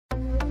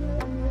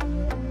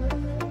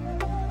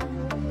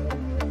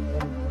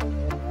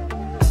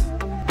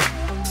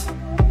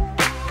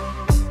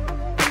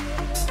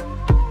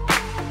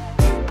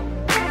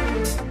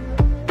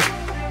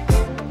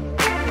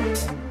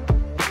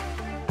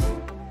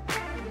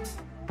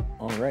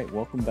All right,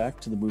 welcome back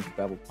to the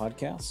MovieBabble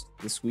podcast.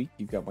 This week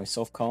you've got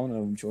myself, Colin, and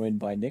I'm joined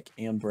by Nick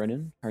and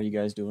Brennan. How are you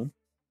guys doing?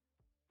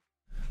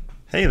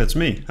 Hey, that's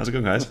me. How's it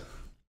going, guys?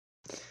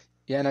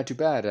 Yeah, not too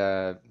bad.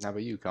 How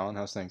about you, Colin?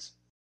 How's things?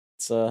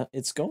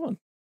 It's going.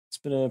 It's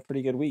been a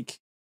pretty good week.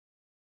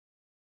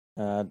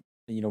 Uh,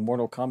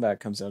 Mortal Kombat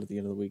comes out at the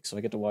end of the week, so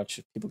I get to watch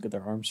people get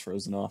their arms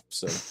frozen off.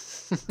 So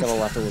got a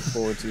lot to look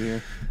forward to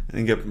here.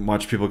 And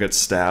watch people get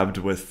stabbed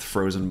with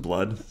frozen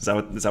blood. Is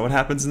that what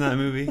happens in that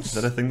movie? Is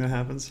that a thing that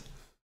happens?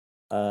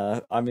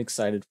 I'm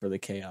excited for the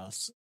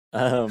chaos.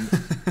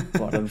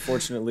 But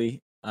unfortunately,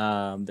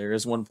 there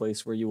is one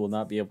place where you will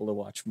not be able to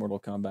watch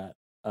Mortal Kombat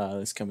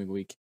this coming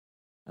week,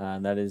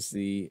 and that is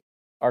the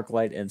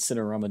Arclight and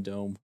Cinerama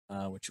Dome,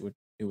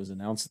 it was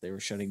announced that they were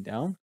shutting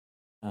down.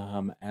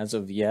 As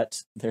of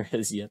yet, there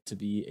has yet to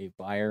be a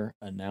buyer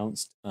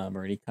announced,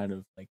 or any kind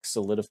of like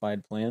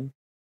solidified plan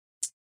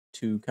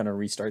to kind of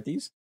restart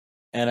these.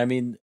 And I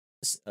mean,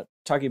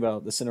 talking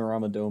about the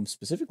Cinerama Dome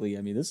specifically,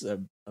 I mean, this is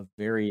a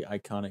very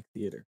iconic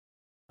theater.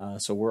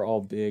 So we're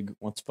all big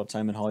Once Upon a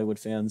Time in Hollywood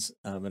fans,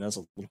 and as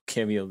a little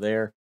cameo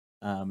there,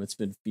 it's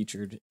been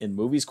featured in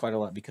movies quite a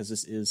lot because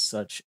this is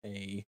such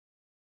a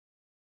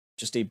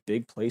just a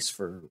big place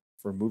for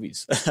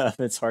movies.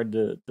 It's hard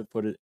to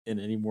put it in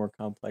any more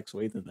complex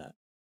way than that.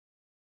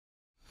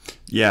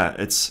 Yeah,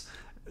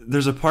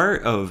 there's a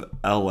part of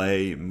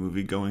LA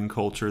movie going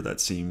culture that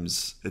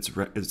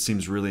it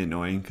seems really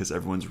annoying because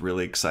everyone's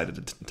really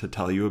excited to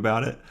tell you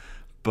about it.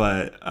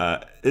 But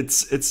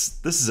this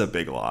is a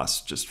big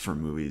loss just for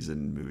movies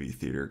and movie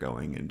theater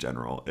going in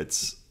general.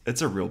 It's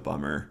a real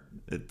bummer.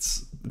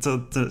 It's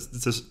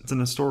an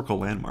historical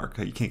landmark.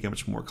 You can't get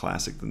much more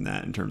classic than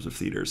that in terms of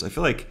theaters. I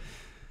feel like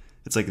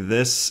it's like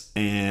this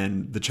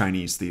and the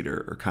Chinese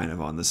theater are kind of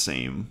on the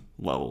same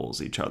level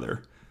as each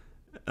other.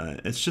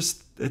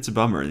 It's a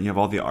bummer. And you have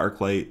all the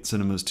ArcLight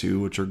cinemas too,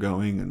 which are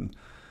going, and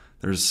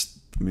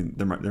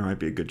there might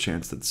be a good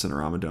chance that the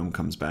Cinerama Dome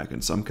comes back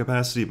in some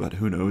capacity, but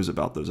who knows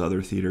about those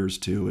other theaters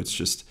too. I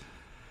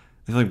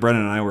feel like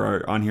Brennan and I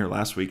were on here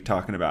last week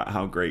talking about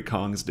how great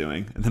Kong's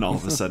doing, and then all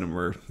of a sudden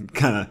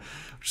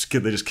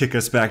they just kick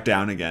us back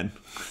down again.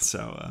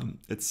 So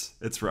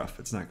it's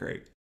rough. It's not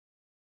great.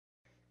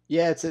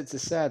 Yeah, it's a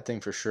sad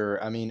thing for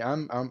sure. I mean,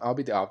 I'll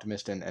be the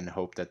optimist and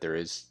hope that there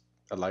is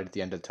a light at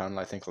the end of the tunnel.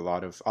 I think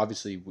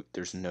obviously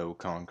there's no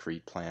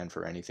concrete plan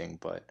for anything,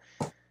 but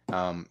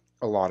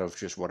a lot of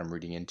just what I'm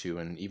reading into,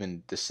 and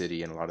even the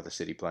city and a lot of the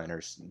city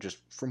planners, just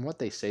from what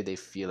they say, they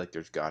feel like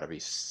there's got to be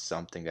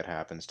something that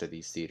happens to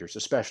these theaters,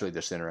 especially the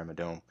Cinerama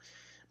Dome.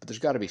 But there's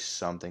got to be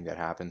something that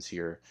happens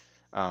here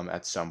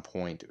at some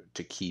point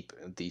to keep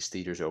these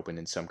theaters open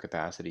in some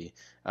capacity.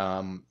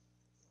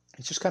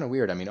 It's just kind of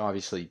weird. I mean,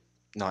 obviously,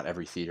 not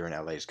every theater in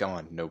LA is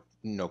gone.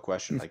 No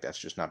question. Like that's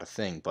just not a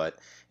thing. But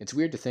it's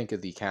weird to think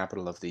of the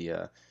capital of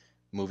the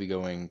movie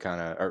going kind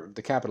of, or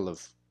the capital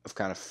of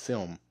kind of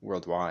film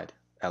worldwide.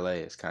 LA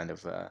is kind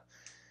of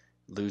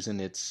losing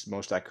its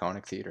most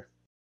iconic theater.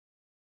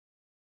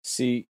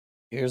 See,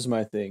 here's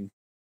my thing.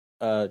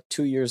 2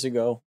 years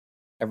ago,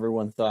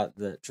 everyone thought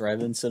that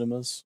drive-in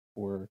cinemas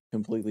were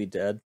completely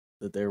dead,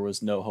 that there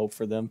was no hope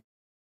for them.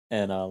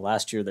 And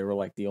last year, they were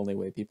like the only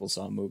way people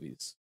saw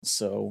movies.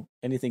 So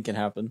anything can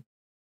happen.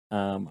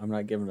 I'm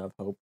not giving up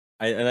hope.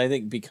 I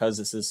think because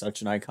this is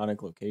such an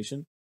iconic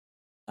location,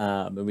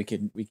 and we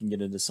can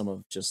get into some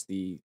of just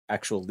the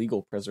actual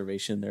legal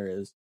preservation there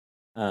is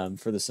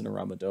for the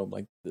Cinerama Dome.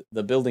 Like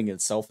the building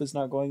itself is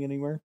not going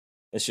anywhere.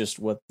 It's just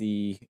what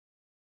the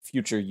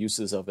future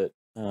uses of it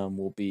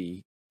will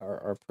be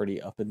are pretty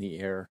up in the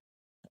air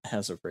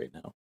as of right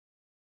now.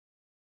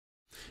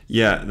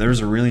 Yeah, there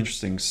was a really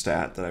interesting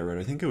stat that I read.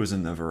 I think it was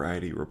in the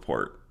Variety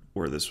report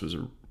where this was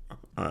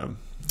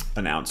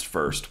announced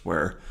first,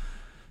 where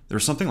there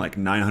was something like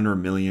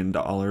 $900 million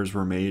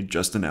were made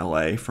just in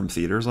LA from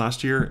theaters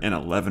last year, and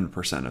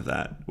 11% of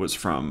that was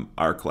from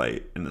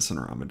ArcLight in the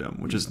Cinerama Dome,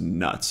 which is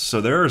nuts.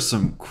 So there are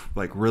some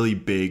like really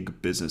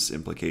big business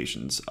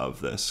implications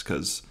of this,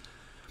 because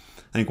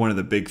I think one of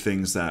the big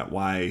things that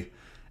why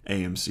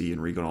AMC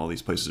and Regal and all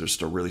these places are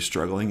still really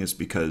struggling is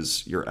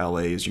because your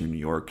LAs, your New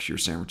Yorks, your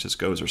San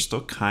Franciscos are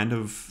still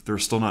they're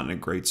still not in a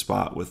great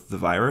spot with the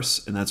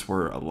virus, and that's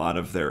where a lot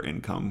of their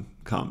income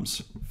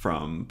comes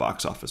from,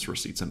 box office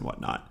receipts and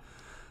whatnot.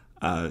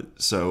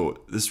 So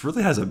this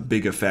really has a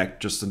big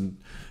effect just in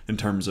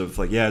terms of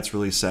like, yeah, it's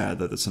really sad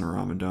that the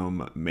Cinerama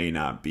Dome may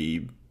not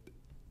be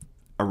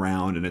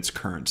around in its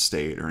current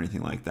state or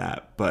anything like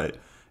that, but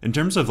in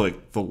terms of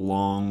like the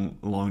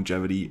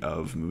longevity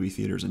of movie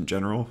theaters in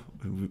general,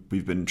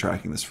 we've been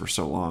tracking this for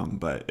so long,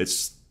 but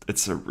it's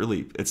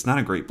not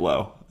a great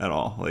blow at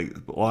all. Like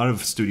a lot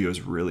of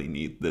studios really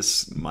need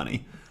this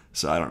money,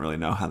 so I don't really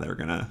know how they're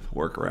gonna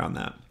work around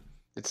that.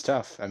 It's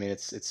tough. I mean,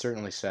 it's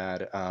certainly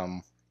sad.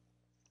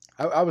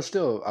 I was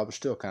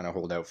still kind of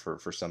hold out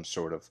for some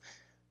sort of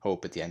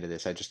hope at the end of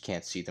this. I just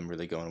can't see them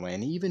really going away.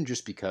 And even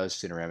just because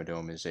Cinerama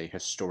Dome is a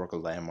historical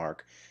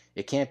landmark,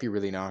 it can't be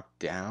really knocked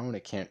down.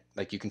 It can't,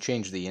 like, you can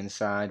change the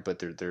inside, but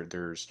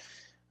there's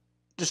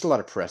just a lot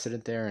of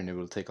precedent there, and it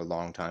will take a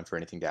long time for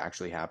anything to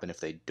actually happen if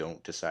they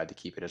don't decide to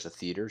keep it as a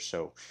theater.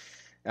 So,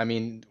 I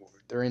mean,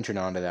 they're inching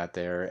onto that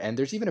there, and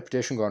there's even a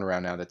petition going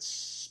around now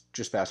that's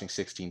just passing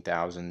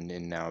 16,000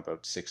 in now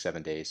about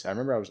 6-7 days. I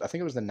remember I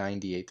think it was the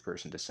 98th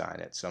person to sign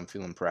it, so I'm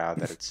feeling proud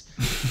that it's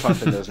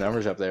pumping those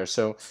numbers up there.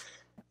 So,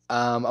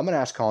 I'm gonna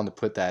ask Colin to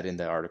put that in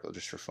the article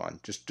just for fun,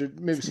 just to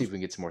maybe see if we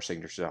can get some more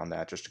signatures on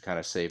that, just to kind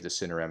of save the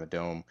Cinerama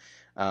Dome.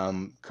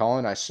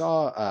 Colin, I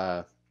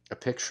saw a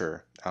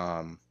picture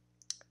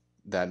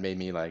that made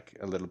me like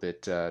a little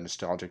bit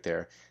nostalgic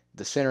there.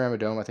 The Cinerama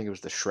Dome, I think it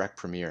was the Shrek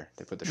premiere.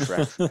 They put the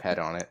Shrek head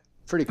on it.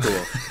 Pretty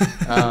cool.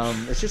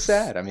 It's just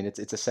sad. I mean,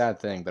 it's a sad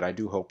thing, but I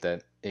do hope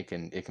that it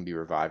can be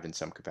revived in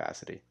some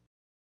capacity.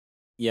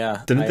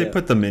 Yeah. Didn't they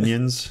put the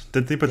Minions?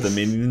 Did they put the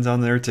Minions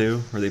on there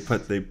too? Or they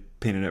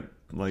painted it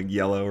like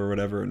yellow or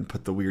whatever and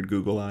put the weird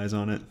Google eyes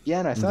on it? Yeah,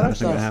 and I thought I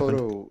saw a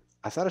photo.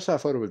 I thought I saw a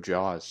photo of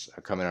Jaws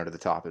coming out of the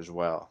top as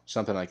well,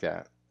 something like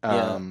that.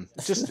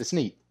 It's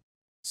neat.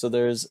 So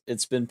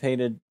it's been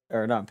painted,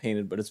 or not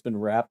painted, but it's been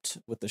wrapped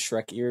with the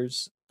Shrek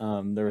ears.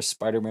 There was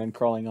Spider-Man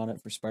crawling on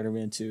it for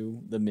Spider-Man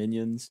 2, the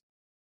Minions.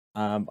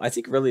 I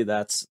think really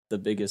that's the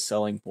biggest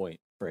selling point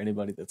for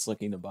anybody that's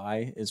looking to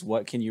buy is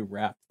what can you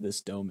wrap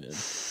this dome in?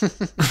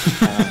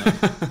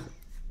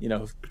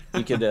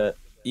 You could,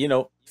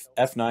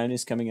 F9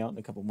 is coming out in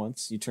a couple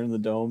months. You turn the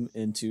dome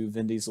into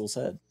Vin Diesel's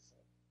head.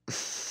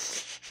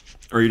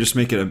 Or you just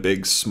make it a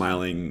big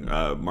smiling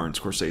Martin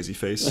Scorsese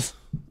face.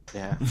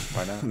 Yeah,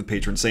 why not? The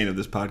patron saint of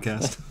this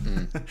podcast.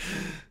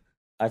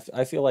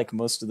 I feel like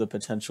most of the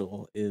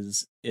potential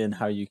is in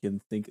how you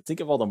can think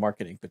of all the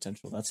marketing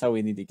potential. That's how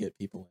we need to get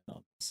people in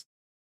on this.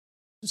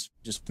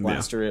 Just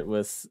plaster it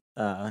with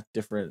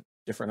different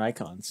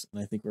icons,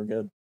 and I think we're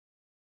good.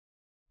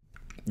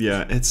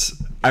 Yeah,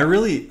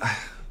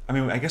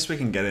 I guess we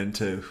can get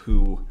into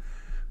who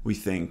we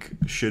think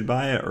should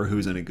buy it or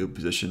who's in a good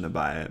position to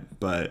buy it,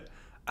 but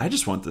I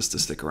just want this to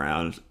stick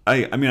around.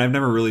 I mean, I've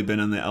never really been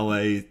in the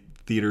LA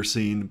theater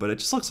scene, but it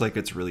just looks like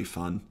it's really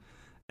fun.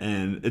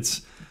 And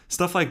it's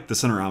stuff like the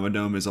Cinerama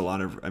Dome is a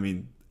lot of, I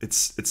mean, it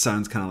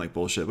sounds kind of like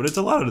bullshit, but it's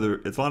a lot of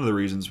the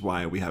reasons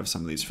why we have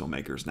some of these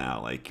filmmakers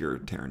now, like your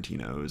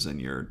Tarantinos and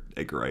your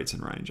Edgar Wrights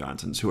and Rian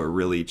Johnsons, who are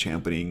really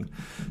championing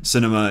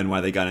cinema, and why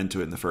they got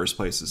into it in the first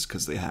place is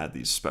because they had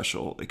these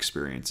special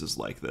experiences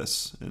like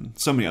this, and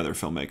so many other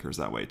filmmakers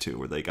that way too,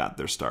 where they got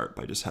their start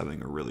by just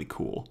having a really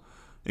cool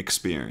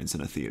experience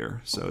in a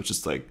theater. So it's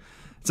just like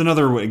it's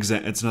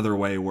another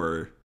way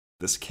where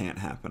this can't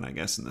happen, I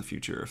guess, in the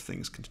future if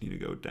things continue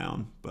to go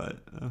down. But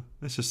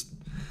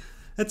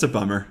it's a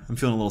bummer. I'm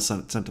feeling a little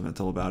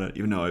sentimental about it,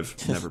 even though I've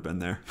never been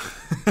there.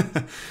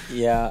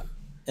 Yeah,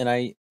 and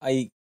I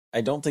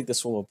don't think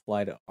this will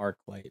apply to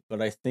Arclight,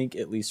 but I think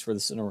at least for the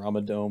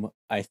Cinerama Dome,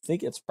 I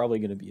think it's probably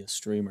going to be a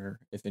streamer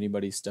if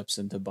anybody steps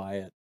in to buy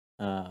it,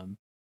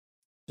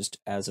 just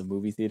as a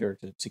movie theater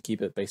to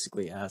keep it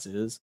basically as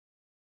is,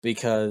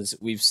 because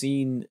we've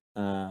seen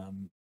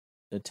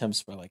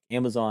attempts by like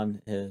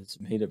Amazon has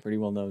made it pretty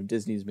well known,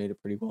 Disney's made it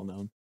pretty well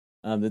known,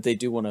 that they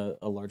do want a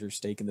larger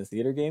stake in the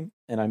theater game.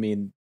 And I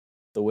mean,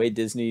 the way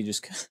Disney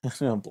just kind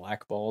of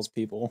blackballs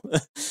people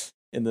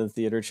in the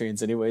theater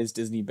chains anyways,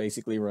 Disney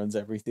basically runs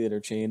every theater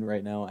chain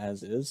right now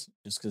as is,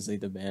 just because they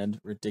demand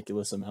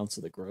ridiculous amounts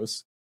of the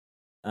gross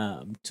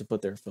to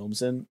put their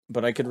films in.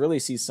 But I could really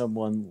see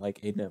someone like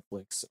a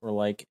Netflix or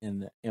like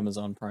an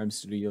Amazon Prime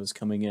Studios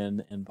coming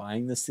in and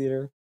buying this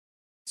theater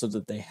so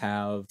that they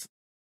have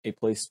a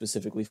place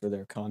specifically for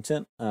their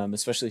content,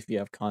 especially if you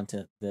have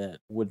content that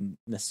wouldn't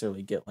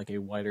necessarily get like a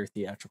wider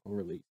theatrical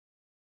release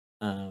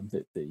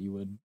that you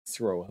would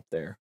throw up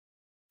there.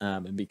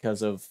 And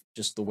because of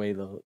just the way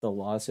the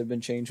laws have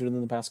been changed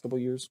within the past couple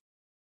of years,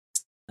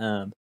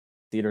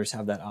 theaters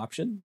have that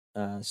option.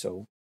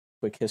 So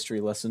quick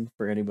history lesson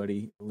for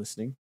anybody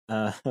listening.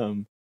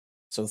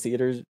 So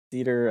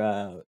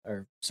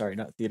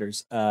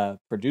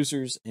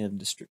producers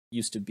and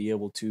used to be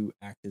able to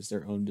act as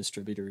their own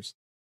distributors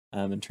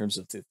in terms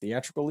of the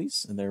theatrical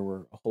lease, and there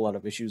were a whole lot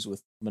of issues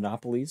with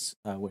monopolies,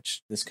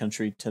 which this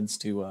country tends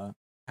to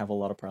have a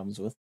lot of problems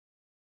with.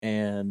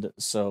 And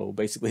so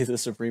basically the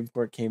Supreme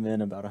Court came in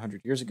about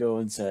 100 years ago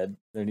and said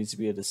there needs to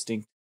be a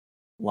distinct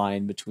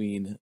line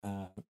between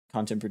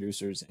content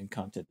producers and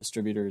content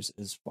distributors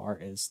as far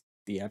as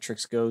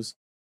theatrics goes.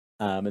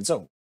 And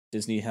so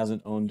Disney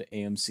hasn't owned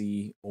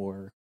AMC,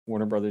 or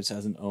Warner Brothers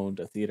hasn't owned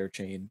a theater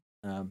chain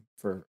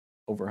for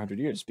over 100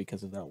 years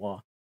because of that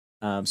law.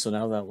 So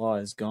now that law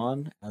is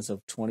gone as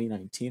of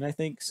 2019, I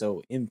think.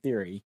 So in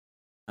theory,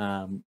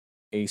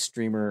 a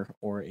streamer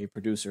or a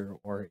producer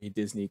or a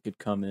Disney could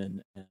come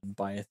in and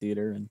buy a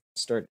theater and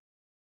start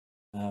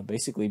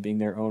basically being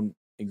their own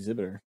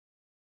exhibitor.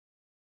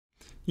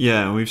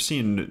 Yeah, we've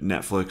seen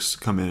Netflix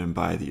come in and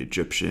buy The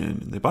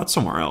Egyptian. They bought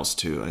somewhere else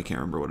too. I can't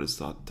remember what is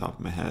off the top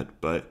of my head,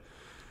 but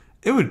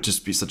it would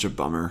just be such a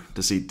bummer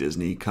to see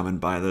Disney come and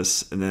buy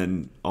this, and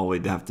then all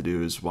we'd have to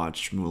do is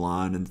watch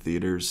Mulan in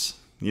theaters.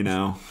 You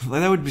know,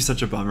 like, that would be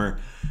such a bummer.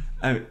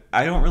 I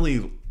don't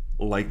really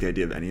like the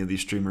idea of any of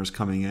these streamers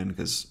coming in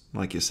because,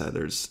 like you said,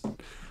 there's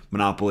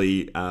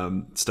monopoly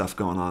stuff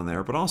going on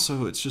there. But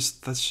also, that's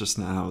just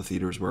not how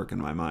theaters work in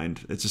my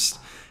mind.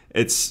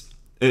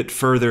 It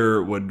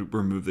further would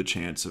remove the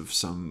chance of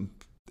some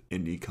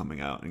indie coming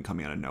out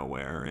of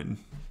nowhere and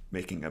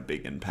making a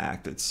big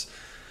impact. It's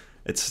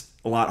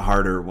a lot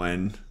harder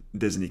when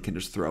Disney can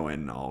just throw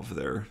in all of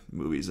their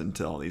movies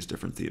into all these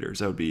different theaters.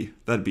 That'd be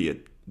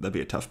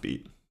a tough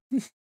beat.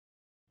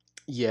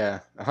 Yeah,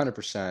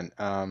 100%.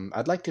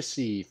 I'd like to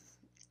see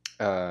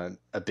a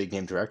big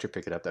name director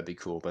pick it up. That'd be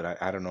cool,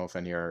 but I don't know if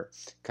any are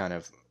kind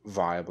of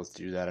viable to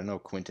do that. I know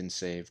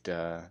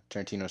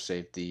Tarantino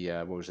saved the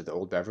what was it, the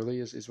Old Beverly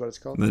is what it's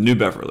called? The New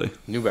Beverly.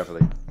 New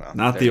Beverly. Well,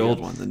 not the old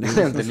one, the new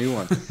one. The new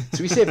one.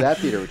 So we saved that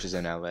theater, which is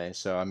in LA.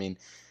 So I mean,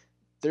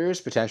 there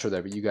is potential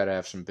there, but you got to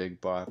have some big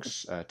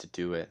bucks to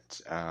do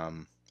it.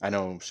 I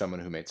know someone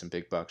who made some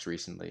big bucks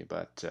recently,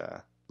 but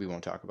we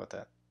won't talk about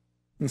that.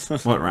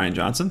 What, Ryan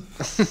Johnson?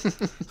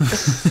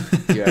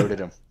 You outed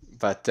him.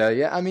 But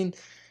yeah, I mean,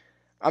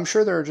 I'm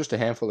sure there are just a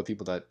handful of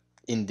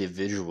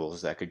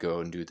individuals that could go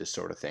and do this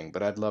sort of thing,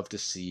 but I'd love to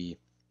see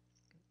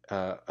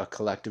a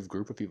collective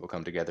group of people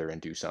come together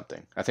and do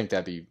something. I think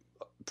that'd be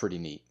pretty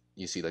neat.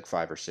 You see like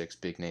 5 or 6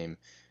 big name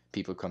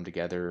people come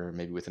together,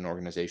 maybe with an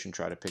organization,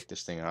 try to pick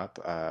this thing up.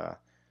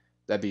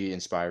 That'd be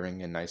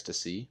inspiring and nice to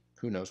see.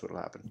 Who knows what'll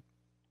happen.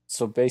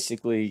 So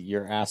basically,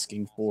 you're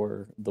asking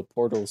for the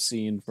portal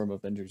scene from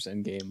Avengers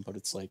Endgame, but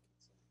it's like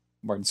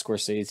Martin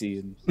Scorsese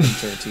and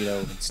Tarantino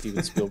and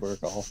Steven Spielberg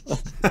all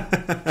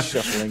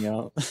shuffling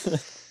out.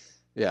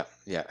 Yeah,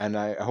 and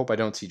I hope I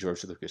don't see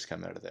George Lucas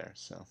come out of there.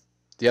 So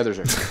the others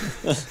are.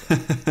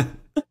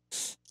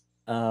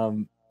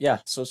 Yeah,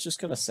 so it's just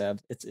kind of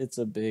sad. It's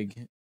a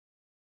big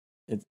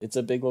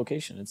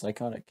location. It's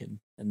iconic, and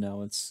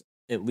now it's,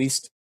 at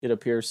least it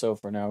appears so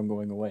for now,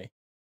 going away,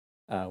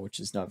 which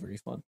is not very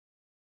fun.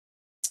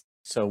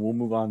 So we'll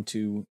move on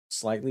to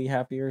slightly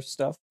happier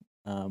stuff.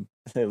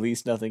 At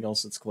least nothing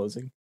else that's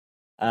closing.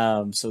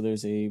 So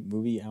there's a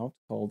movie out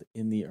called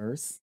In the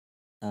Earth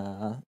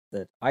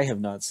that I have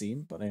not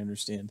seen, but I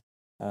understand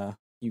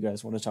you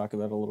guys want to talk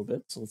about a little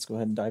bit. So let's go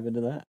ahead and dive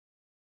into that.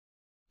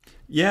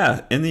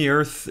 Yeah, In the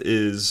Earth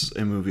is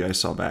a movie I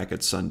saw back at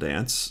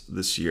Sundance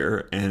this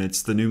year, and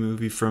it's the new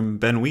movie from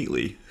Ben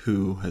Wheatley,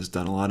 who has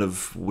done a lot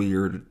of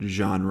weird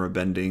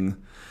genre-bending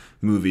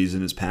movies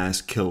in his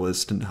past, Kill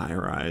List and High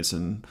Rise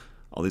and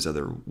all these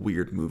other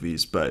weird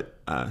movies. But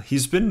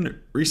he's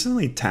been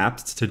recently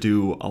tapped to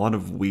do a lot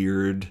of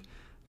weird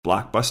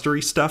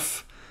blockbustery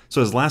stuff. So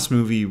his last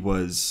movie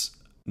was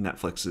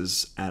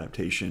Netflix's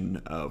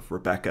adaptation of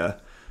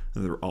Rebecca,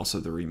 also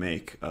the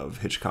remake of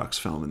Hitchcock's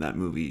film, and that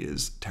movie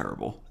is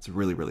terrible. It's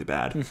really, really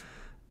bad.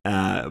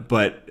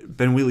 But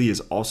Ben Wheatley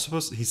is also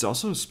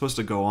supposed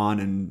to go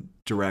on and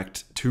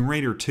direct Tomb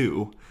Raider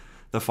 2,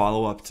 the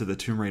follow-up to the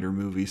Tomb Raider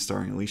movie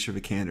starring Alicia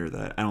Vikander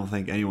that I don't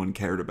think anyone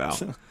cared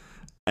about.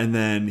 And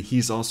then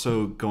he's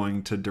also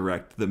going to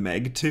direct The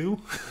Meg 2,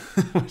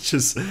 which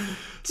is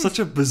such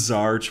a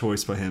bizarre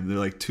choice by him. They're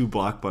like 2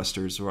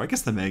 blockbusters, or I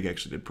guess The Meg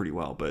actually did pretty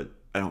well, but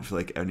I don't feel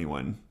like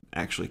anyone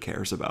actually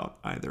cares about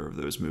either of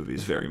those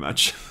movies very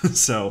much.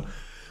 So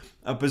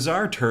a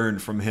bizarre turn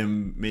from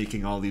him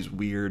making all these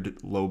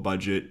weird,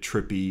 low-budget,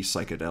 trippy,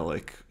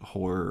 psychedelic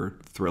horror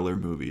thriller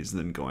movies and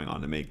then going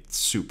on to make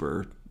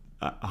super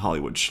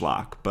Hollywood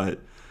schlock.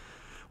 But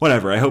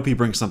whatever, I hope he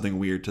brings something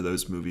weird to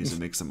those movies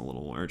and makes them a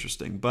little more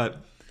interesting.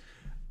 But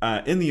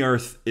In the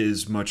Earth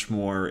is much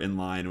more in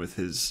line with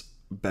his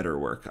better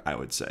work, I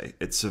would say.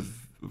 It's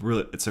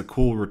a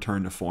cool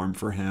return to form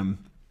for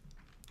him.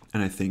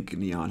 And I think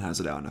Neon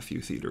has it out in a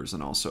few theaters,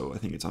 and also I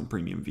think it's on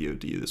premium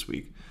VOD this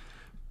week.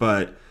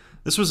 But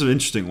this was an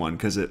interesting one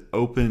because it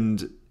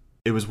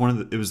was one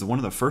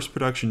of the first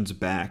productions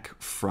back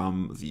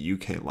from the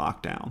UK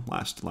lockdown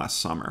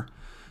last summer.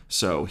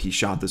 So he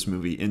shot this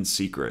movie in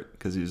secret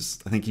because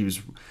I think he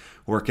was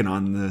working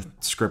on the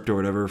script or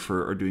whatever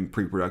or doing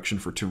pre-production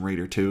for Tomb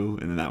Raider 2,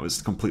 and then that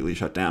was completely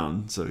shut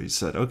down. So he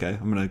said, okay,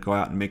 I'm going to go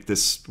out and make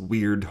this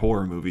weird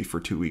horror movie for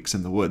 2 weeks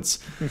in the woods.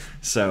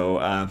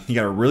 So he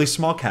got a really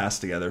small cast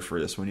together for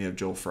this one. You have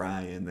Joel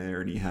Fry in there,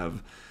 and you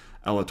have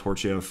Ella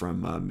Torchia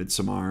from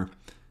Midsommar.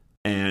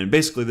 And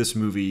basically this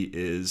movie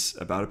is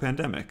about a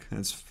pandemic.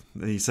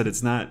 He said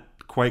it's not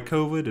quite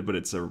COVID, but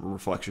it's a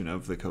reflection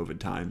of the COVID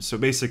times. So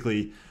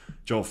basically,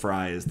 Joel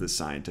Fry is the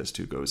scientist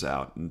who goes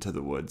out into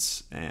the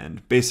woods,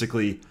 and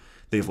basically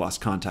they've lost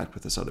contact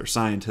with this other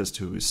scientist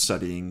who is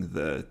studying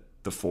the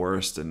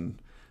forest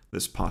and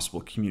this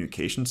possible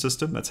communication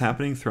system that's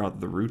happening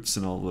throughout the roots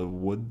and all the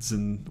woods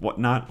and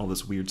whatnot, all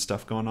this weird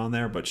stuff going on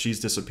there. But she's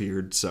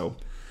disappeared, so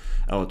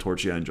Ella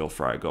Torchia and Joel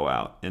Fry go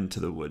out into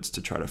the woods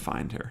to try to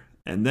find her.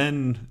 And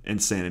then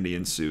insanity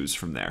ensues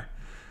from there.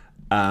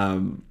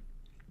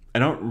 I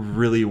don't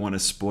really want to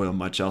spoil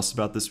much else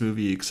about this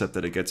movie except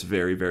that it gets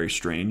very, very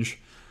strange.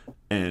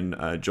 And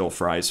Joel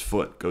Fry's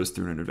foot goes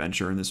through an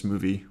adventure in this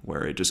movie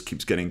where it just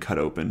keeps getting cut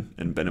open.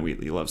 And Ben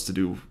Wheatley loves to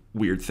do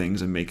weird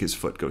things and make his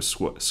foot go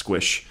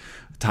squish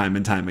time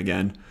and time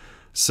again.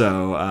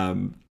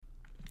 So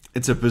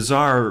it's a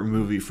bizarre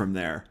movie from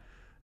there.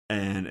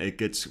 and it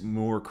gets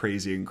more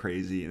crazy and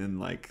crazy, and then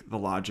like the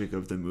logic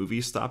of the movie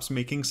stops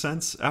making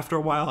sense after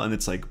a while, and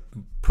it's like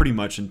pretty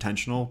much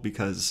intentional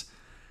because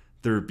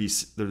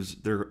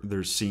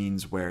there's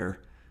scenes where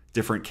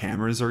different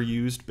cameras are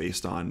used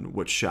based on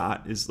which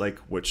shot is like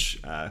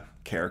which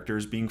character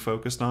is being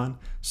focused on.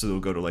 So they'll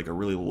go to like a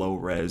really low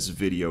res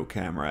video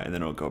camera, and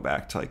then it'll go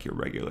back to like your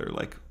regular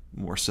like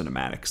more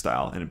cinematic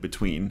style and in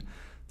between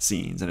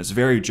scenes, and it's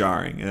very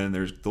jarring. And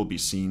then there'll be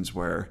scenes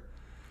where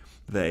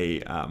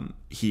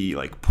he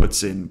like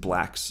puts in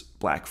black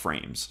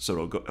frames, so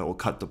it'll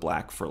cut to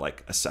black for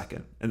like a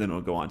second, and then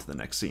it'll go on to the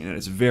next scene, and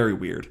it's very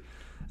weird.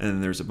 And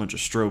then there's a bunch of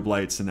strobe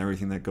lights and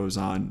everything that goes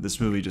on. This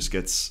movie just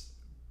gets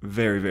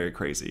very, very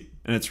crazy,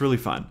 and it's really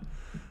fun.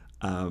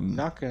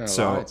 Not gonna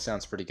lie, it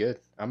sounds pretty good.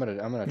 I'm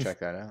gonna check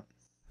that out.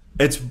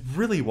 It's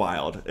really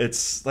wild.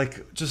 It's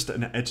like just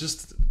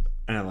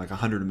like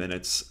 100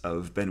 minutes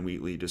of Ben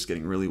Wheatley just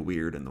getting really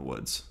weird in the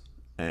woods,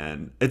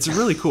 and it's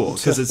really cool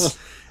because it's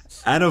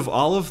out of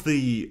all of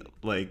the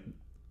like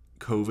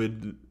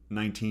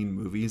COVID-19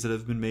 movies that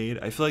have been made,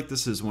 I feel like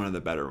this is one of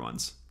the better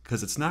ones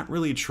because it's not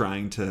really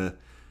trying to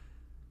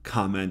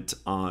comment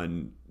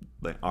on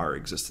like our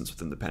existence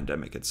within the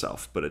pandemic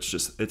itself, but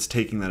it's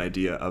taking that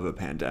idea of a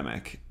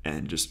pandemic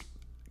and just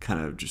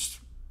kind of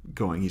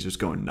he's just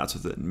going nuts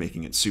with it and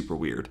making it super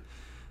weird.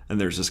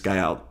 And there's this guy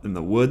out in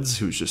the woods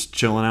who's just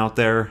chilling out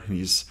there.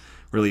 He's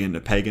really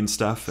into pagan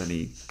stuff, and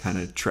he kind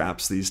of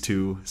traps these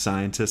two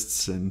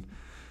scientists and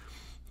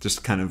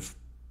just kind of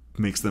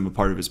makes them a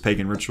part of his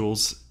pagan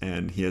rituals.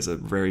 And he has a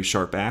very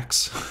sharp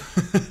axe.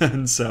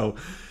 And so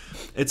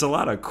it's a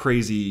lot of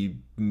crazy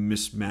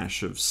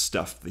mismatch of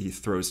stuff that he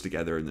throws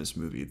together in this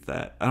movie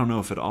that I don't know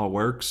if it all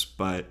works,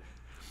 but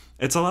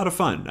it's a lot of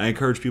fun. I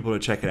encourage people to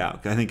check it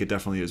out. I think it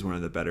definitely is one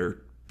of the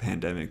better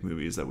pandemic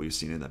movies that we've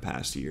seen in the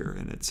past year,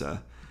 and it's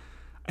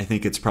I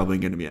think it's probably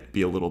going to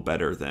be a little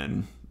better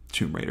than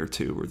Tomb Raider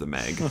 2 or The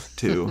Meg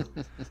 2,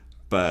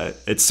 but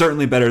it's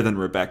certainly better than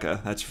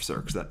Rebecca, that's for sure,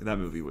 because that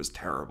movie was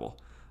terrible.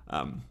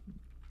 I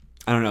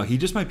don't know. He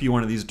just might be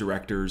one of these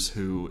directors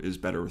who is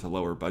better with a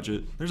lower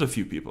budget. There's a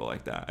few people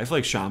like that. I feel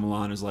like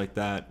Shyamalan is like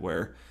that,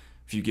 where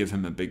if you give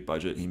him a big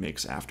budget, he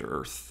makes After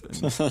Earth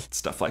and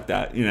stuff like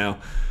that, you know.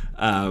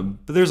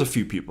 But there's a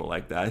few people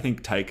like that. I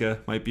think Taika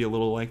might be a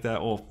little like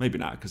that. Well, maybe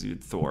not because he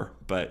did Thor,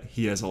 but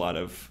he has a lot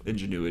of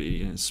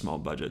ingenuity in his small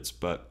budgets.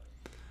 But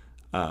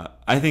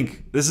I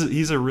think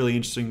he's a really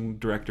interesting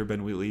director,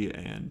 Ben Wheatley,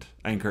 and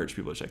I encourage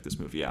people to check this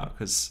movie out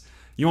because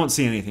you won't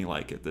see anything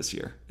like it this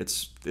year.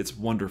 It's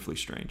wonderfully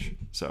strange.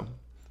 So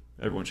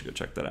everyone should go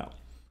check that out.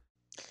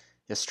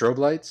 Yeah, strobe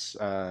lights,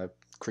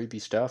 creepy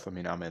stuff. I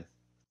mean, I'm in.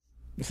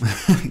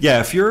 Yeah,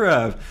 if you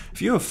have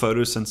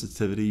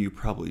photosensitivity, you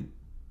probably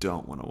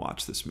don't want to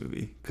watch this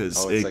movie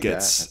because it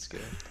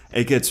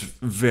gets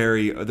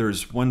very.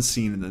 There's one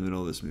scene in the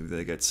middle of this movie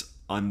that gets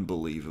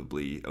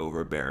unbelievably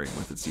overbearing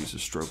with its use of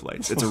strobe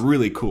lights. It's a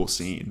really cool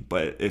scene,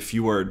 but if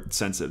you are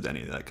sensitive to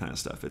any of that kind of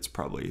stuff, it's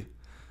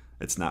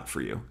not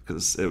for you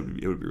because it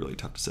would be really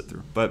tough to sit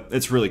through. But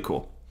it's really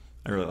cool.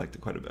 I really liked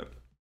it quite a bit.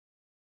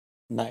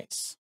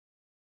 Nice.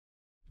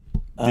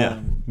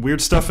 Yeah,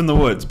 weird stuff in the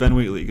woods. Ben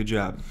Wheatley, good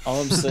job.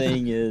 All I'm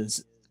saying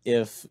is,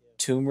 if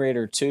Tomb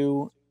Raider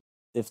 2,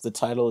 if the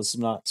title is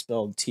not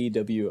spelled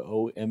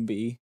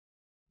TWOMB,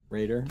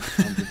 Raider,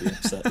 I'm gonna be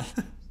upset.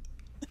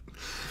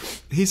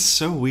 He's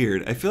so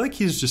weird. I feel like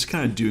he's just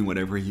kind of doing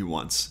whatever he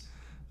wants.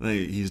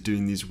 Like, he's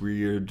doing these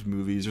weird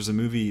movies. There's a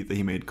movie that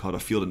he made called A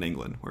Field in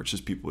England, where it's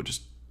just people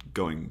just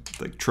going,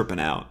 like, tripping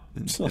out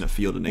in a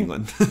field in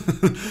England.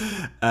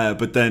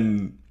 But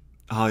then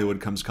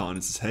Hollywood comes calling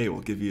and says, hey,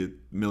 we'll give you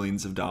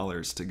millions of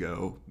dollars to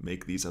go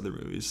make these other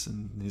movies.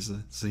 And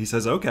so he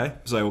says, okay.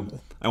 So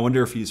I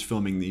wonder if he's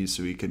filming these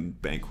so he can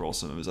bankroll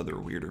some of his other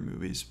weirder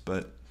movies.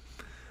 But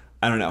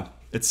I don't know.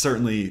 It's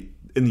certainly,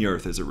 In the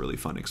Earth is a really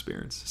fun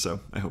experience. So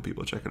I hope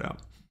people check it out.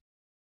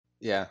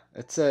 Yeah,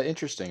 it's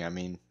interesting. I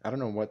mean, I don't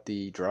know what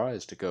the draw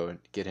is to go and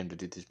get him to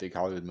do these big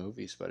Hollywood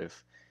movies, but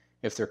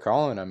if they're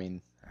calling, I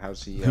mean,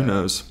 how's he? Who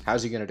knows?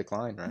 How's he going to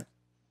decline, right?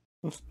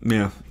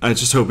 Yeah, I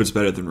just hope it's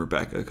better than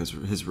Rebecca because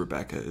his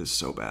Rebecca is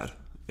so bad.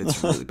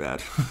 It's really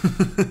bad.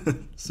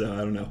 So I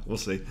don't know. We'll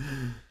see.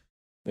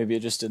 Maybe it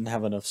just didn't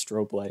have enough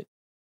strobe light.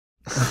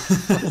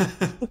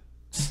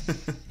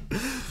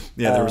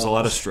 Yeah, there was a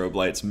lot of strobe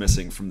lights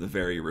missing from the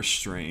very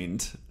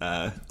restrained,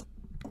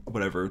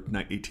 whatever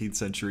 18th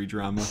century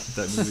drama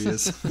that movie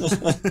is.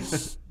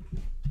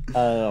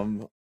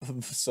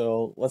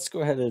 So let's go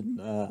ahead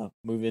and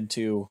move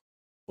into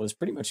what's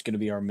pretty much going to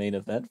be our main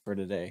event for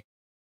today.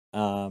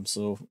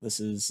 So this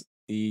is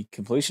the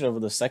completion of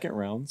the second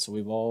round. So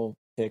we've all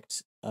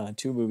picked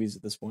 2 movies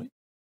at this point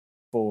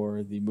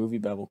for the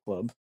MovieBabble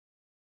Club.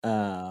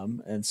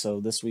 And so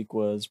this week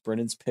was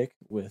Brennan's pick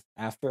with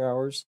After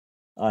Hours.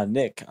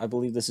 Nick, I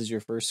believe this is your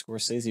first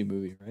Scorsese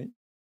movie, right?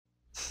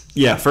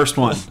 Yeah, first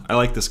one. I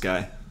like this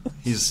guy.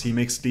 He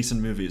makes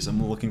decent movies.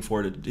 I'm looking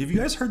forward to. Have you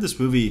guys heard this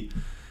movie?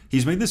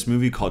 He's made this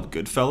movie called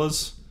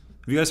Goodfellas.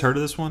 Have you guys heard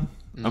of this one?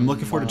 I'm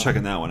looking forward to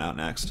checking that one out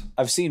next.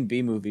 I've seen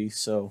B-Movie,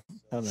 so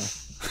don't know.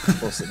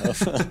 Close enough.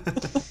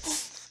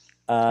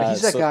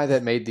 He's that So guy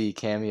that made the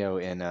cameo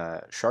in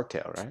Shark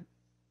Tale, right?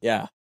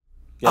 yeah,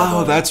 yeah. Oh,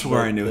 The that's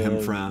where I knew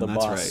him from. the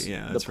That's right. boss,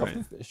 Yeah, the that's right.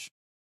 pufferfish.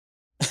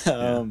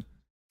 Yeah.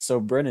 So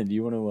Brennan, do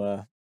you want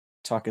to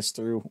talk us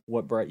through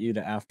what brought you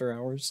to After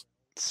Hours?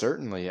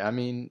 Certainly. I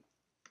mean,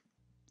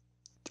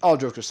 all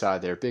jokes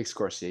aside, there, big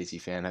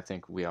Scorsese fan. I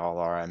think we all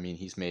are. I mean,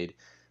 he's made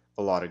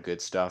a lot of good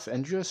stuff,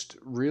 and just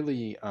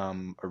really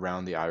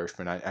around The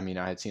Irishman. I mean,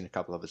 I had seen a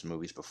couple of his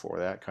movies before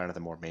that, kind of the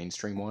more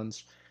mainstream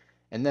ones,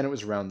 and then it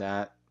was around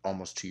that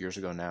almost 2 years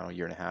ago now, a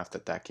year and a half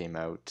that came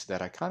out,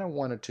 that I kind of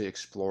wanted to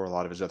explore a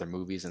lot of his other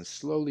movies, and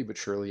slowly but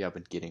surely I've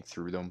been getting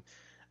through them.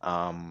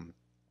 Um,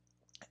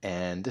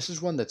 and this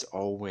is one that's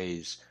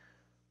always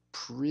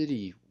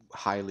pretty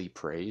highly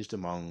praised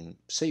among,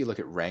 say, you look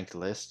at ranked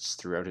lists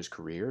throughout his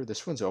career.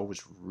 This one's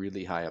always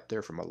really high up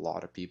there from a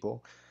lot of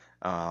people.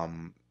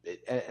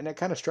 And it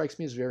kind of strikes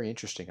me as very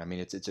interesting. I mean,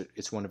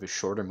 it's one of his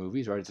shorter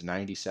movies, right? It's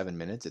 97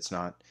 minutes. It's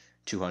not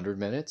 200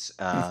 minutes.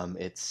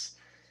 It's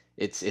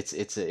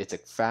a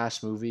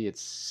fast movie.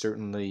 It's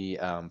certainly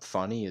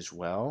funny as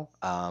well.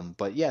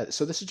 But yeah,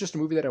 so this is just a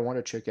movie that I want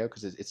to check out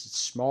because it's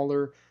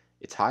smaller,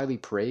 it's highly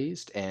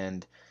praised,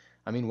 and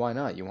I mean, why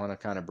not? You want to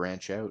kind of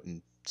branch out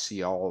and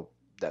see all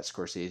that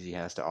Scorsese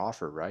has to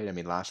offer, right? I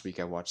mean, last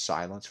week I watched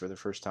Silence for the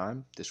first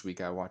time. This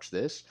week I watched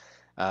this.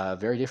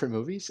 Very different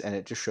movies, and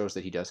it just shows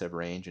that he does have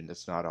range, and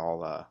it's not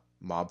all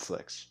mob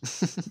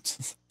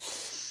flicks.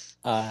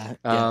 Yeah.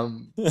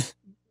 um,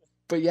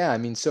 but yeah, I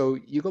mean, so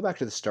you go back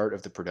to the start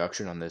of the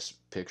production on this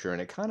picture,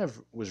 and it kind of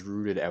was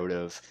rooted out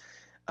of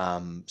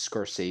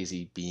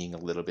Scorsese being a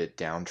little bit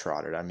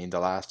downtrodden. I mean, The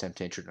Last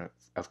Temptation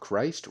of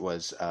Christ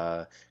was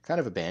kind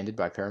of abandoned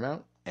by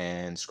Paramount,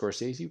 and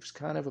Scorsese was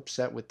kind of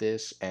upset with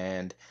this.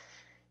 And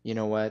you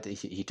know what?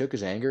 He took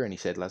his anger and he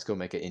said, let's go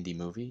make an indie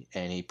movie.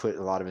 And he put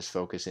a lot of his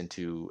focus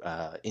into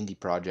indie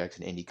projects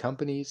and indie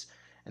companies.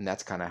 And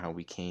that's kind of how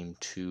we came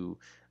to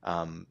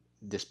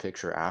this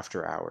picture,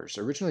 After Hours.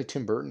 Originally,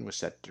 Tim Burton was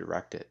set to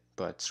direct it,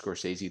 but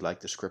Scorsese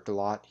liked the script a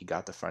lot. He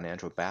got the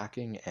financial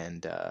backing,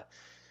 and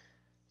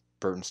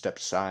Burton stepped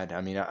aside. I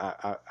mean,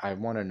 I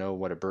want to know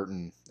what a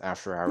Burton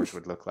After Hours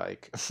would look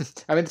like.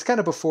 I mean, it's kind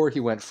of before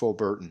he went full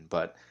Burton,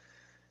 but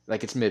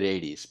like it's mid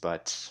 80s.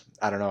 But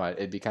I don't know.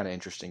 It'd be kind of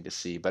interesting to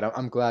see. But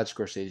I'm glad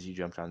Scorsese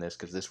jumped on this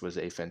because this was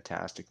a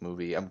fantastic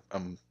movie.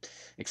 I'm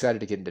excited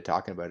to get into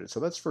talking about it.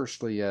 So let's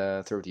firstly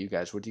throw it to you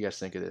guys. What do you guys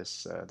think of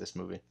this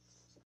movie?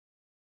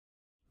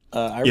 I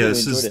Yeah, really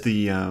this enjoyed is it.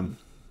 the.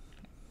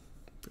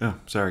 Oh,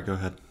 sorry. Go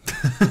ahead.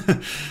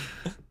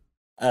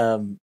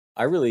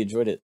 I really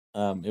enjoyed it.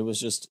 It was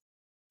just,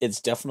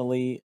 it's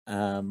definitely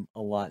a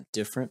lot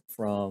different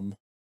from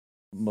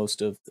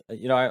most of,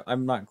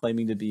 I'm not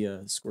claiming to be a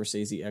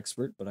Scorsese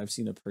expert, but I've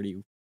seen a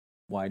pretty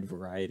wide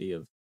variety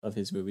of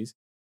his movies.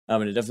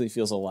 And it definitely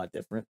feels a lot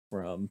different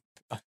from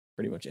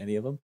pretty much any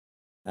of them,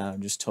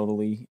 just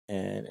totally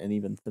and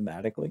even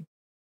thematically.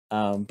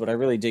 But I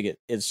really dig it.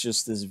 It's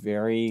just this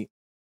very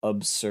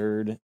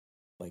absurd,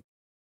 like,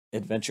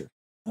 adventure.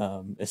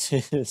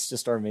 It's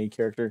just our main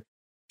character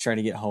trying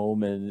to get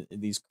home, and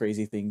these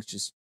crazy things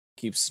just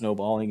keep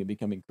snowballing and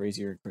becoming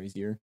crazier and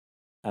crazier.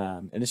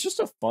 And it's just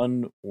a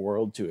fun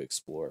world to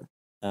explore.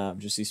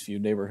 Just these few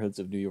neighborhoods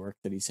of New York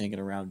that he's hanging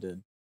around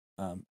in,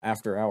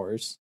 after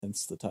hours,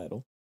 hence the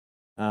title.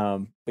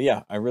 But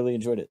yeah, I really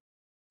enjoyed it. It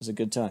was a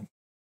good time.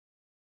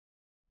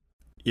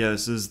 Yeah,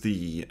 this is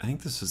the. I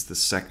think this is the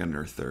second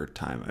or third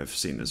time I've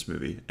seen this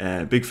movie.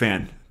 Big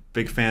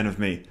fan of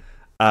me.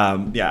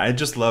 Yeah, I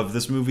just love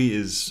this movie.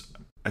 Is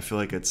I feel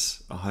like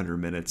it's 100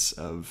 minutes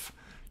of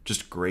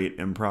just great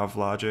improv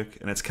logic,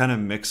 and it's kind of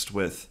mixed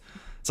with.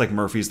 It's like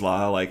Murphy's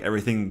Law. Like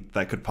everything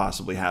that could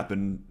possibly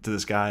happen to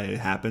this guy, it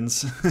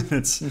happens.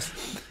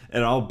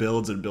 It all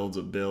builds and builds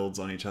and builds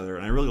on each other,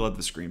 and I really love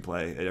the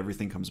screenplay.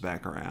 Everything comes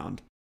back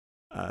around.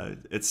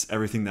 It's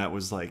everything that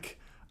was like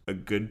a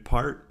good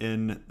part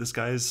in this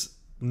guy's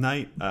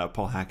night.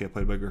 Paul Hackett,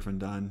 played by Griffin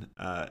Dunn.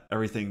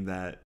 Everything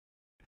that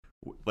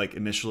like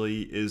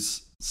initially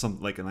is some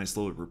like a nice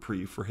little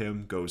reprieve for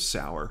him goes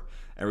sour.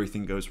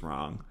 Everything goes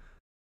wrong.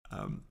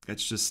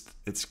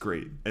 It's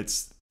great.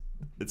 It's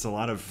a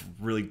lot of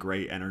really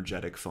great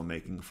energetic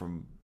filmmaking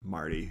from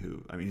Marty,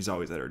 who, I mean, he's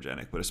always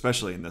energetic, but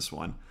especially in this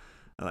one.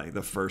 Like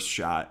the first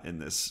shot in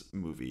this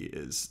movie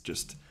is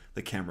just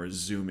the camera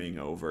zooming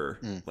over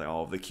like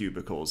all of the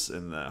cubicles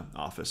in the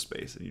office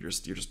space, and you're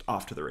just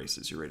off to the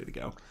races. You're ready to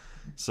go.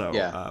 So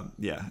Yeah.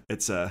 yeah,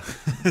 it's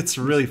it's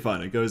really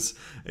fun.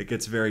 It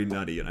gets very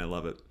nutty, and I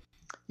love it.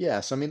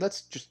 Yeah, so I mean,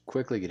 let's just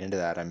quickly get into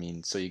that. I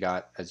mean, so you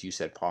got, as you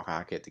said, Paul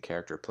Hackett, the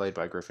character played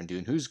by Griffin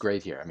Dunne, who's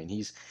great here. I mean,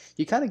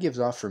 he kind of gives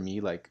off for me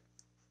like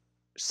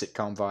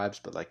sitcom vibes,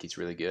 but like he's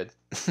really good.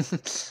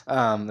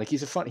 Like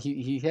he's a fun.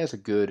 He has a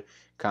good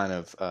kind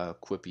of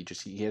quippy.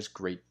 Just he has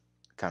great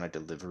kind of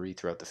delivery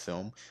throughout the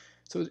film.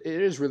 So it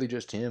is really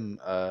just him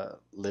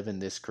living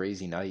this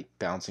crazy night,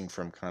 bouncing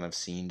from kind of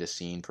scene to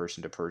scene,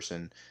 person to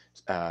person,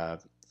 uh,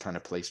 kind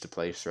of place to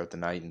place throughout the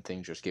night, and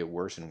things just get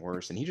worse and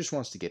worse. And he just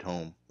wants to get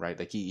home, right?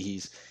 Like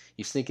he's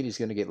thinking he's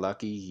going to get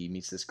lucky. He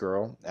meets this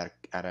girl at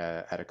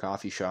a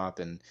coffee shop,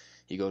 and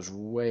he goes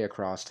way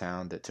across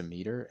town to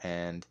meet her,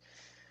 and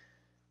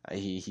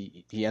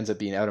he ends up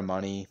being out of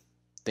money.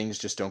 Things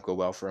just don't go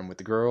well for him with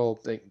the girl.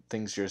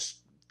 Things just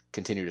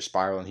continue to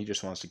spiral, and he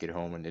just wants to get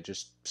home, and it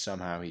just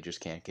somehow he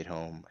just can't get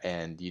home.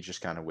 And you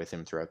just kind of with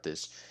him throughout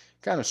this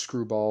kind of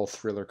screwball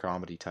thriller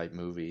comedy type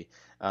movie.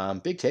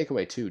 Big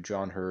takeaway too: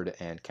 John Hurd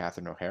and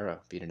Catherine O'Hara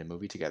being in a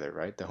movie together,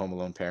 right? The Home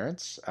Alone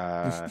parents,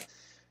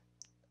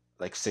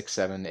 like 6,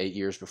 7, 8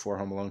 years before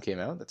Home Alone came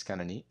out. That's kind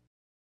of neat.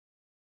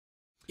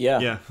 Yeah.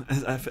 Yeah,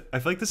 I feel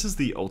like this is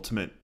the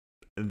ultimate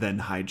then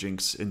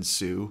hijinks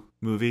ensue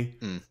movie,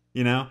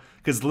 you know?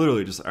 Because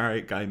literally just, all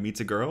right, guy meets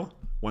a girl,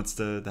 wants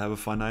to have a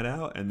fun night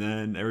out, and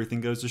then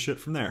everything goes to shit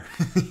from there,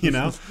 you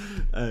know?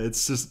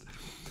 It's just,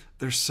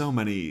 there's so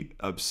many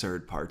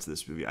absurd parts of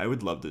this movie. I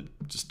would love to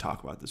just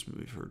talk about this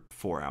movie for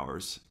 4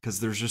 hours, because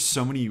there's just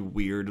so many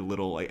weird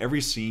little, like,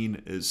 every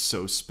scene is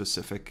so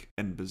specific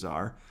and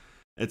bizarre.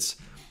 It's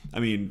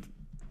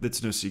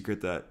no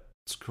secret that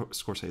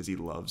Scorsese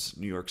loves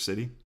New York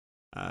City.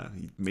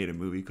 He made a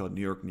movie called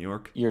New York, New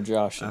York. You're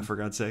Josh. For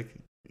God's sake.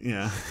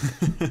 Yeah.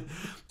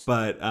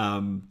 But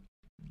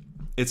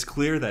it's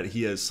clear that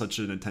he has such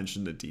an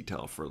attention to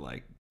detail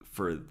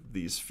for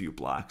these few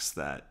blocks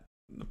that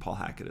Paul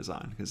Hackett is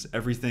on. Because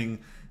everything,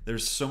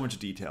 there's so much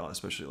detail,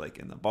 especially like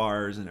in the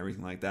bars and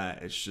everything like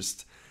that. It's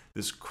just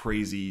this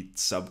crazy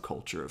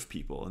subculture of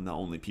people, and the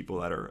only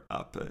people that are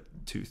up at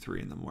 2,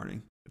 3 in the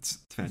morning. It's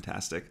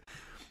fantastic.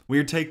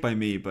 Weird take by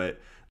me, but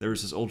there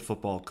was this old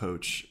football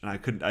coach, and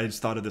I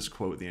just thought of this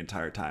quote the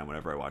entire time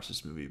whenever I watched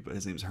this movie, but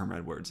his name's Herm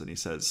Edwards, and he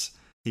says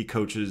he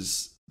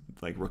coaches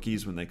like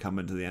rookies when they come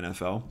into the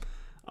NFL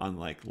on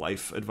like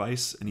life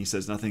advice, and he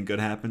says nothing good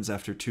happens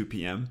after 2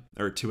 p.m.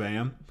 or 2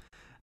 a.m.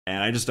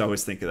 And I just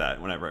always think of that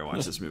whenever I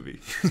watch this movie,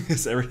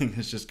 because everything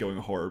is just going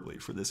horribly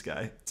for this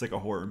guy. It's like a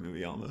horror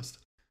movie almost.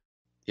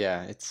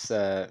 Yeah, it's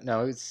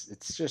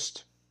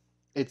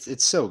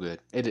it's so good.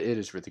 It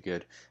is really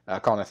good.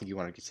 Colin, I think you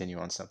want to continue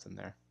on something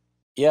there.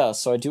 Yeah,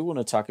 so I do want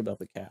to talk about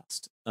the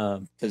cast,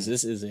 because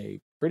this is a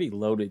pretty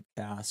loaded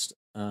cast,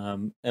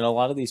 and a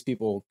lot of these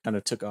people kind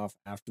of took off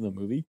after the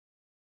movie.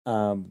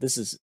 This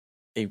is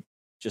a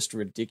just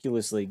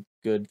ridiculously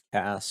good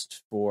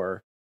cast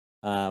for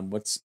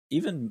what's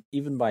even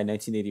by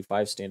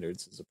 1985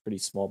 standards is a pretty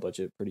small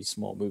budget, pretty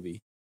small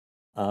movie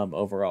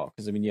overall.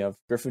 Because I mean, you have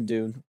Griffin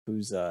Dunne,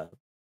 who's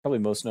probably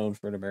most known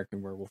for An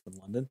American Werewolf in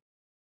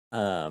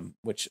London,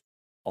 which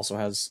also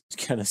has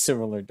kind of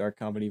similar dark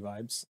comedy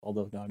vibes,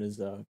 although not as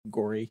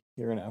gory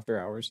here in After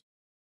Hours.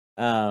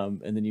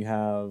 And then you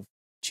have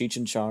Cheech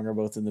and Chong are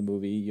both in the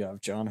movie. You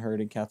have John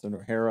Hurd and Catherine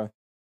O'Hara.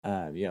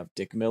 You have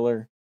Dick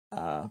Miller.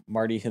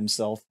 Marty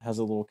himself has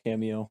a little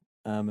cameo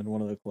in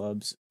one of the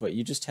clubs. But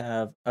you just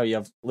have you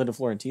have Linda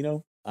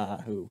Florentino,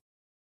 who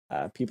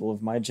people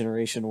of my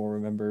generation will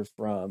remember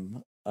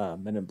from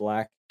Men in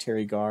Black.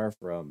 Terry Garr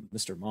from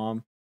Mr.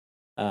 Mom.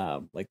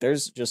 Like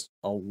there's just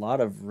a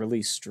lot of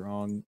really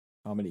strong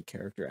comedy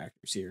character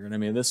actors here, and I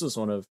mean this was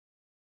one of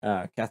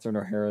Catherine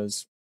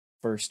O'Hara's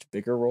first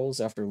bigger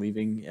roles after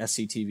leaving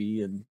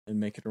SCTV and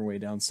making her way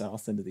down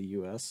south into the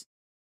U.S.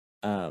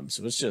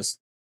 So it's just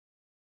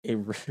a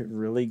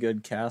really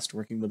good cast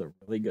working with a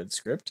really good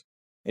script,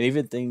 and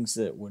even things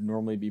that would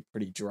normally be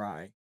pretty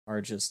dry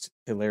are just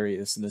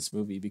hilarious in this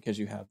movie because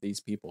you have these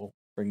people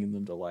bringing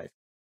them to life.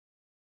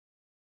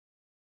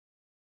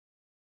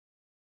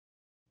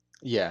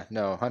 Yeah,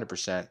 no,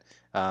 100%.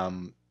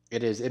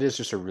 It is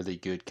just a really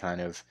good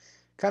kind of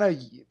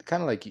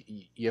like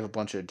you have a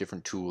bunch of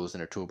different tools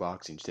in a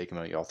toolbox, and you take them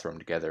out, you all throw them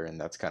together,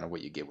 and that's kind of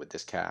what you get with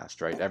this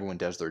cast, right? Everyone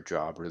does their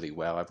job really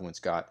well. Everyone's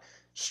got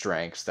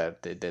strengths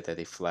that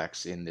they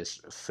flex in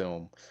this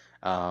film.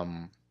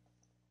 Um,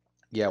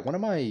 yeah, one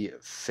of my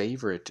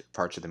favorite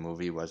parts of the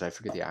movie was, I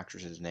forget the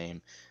actress's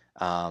name,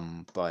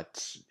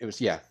 but it was,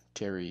 yeah,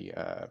 Terry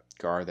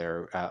Garr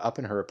there up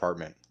in her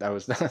apartment. That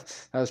was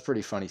that was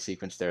pretty funny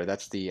sequence there.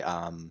 That's the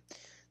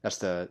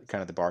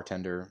kind of the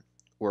bartender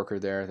worker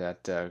there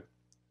that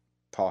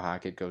Paul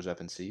Hackett goes up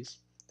and sees.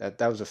 That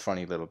was a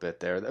funny little bit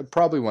there.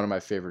 Probably one of my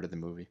favorite of the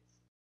movie.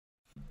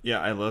 Yeah,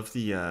 I love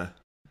the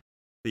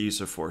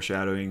use of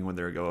foreshadowing when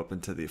they go up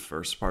into the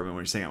first apartment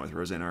when he's hanging out with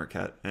Rosanna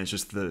Arquette, and it's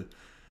just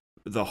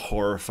the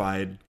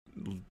horrified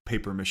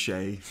paper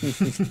mache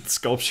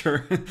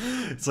sculpture.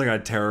 It's like a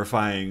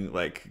terrifying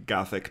like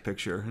gothic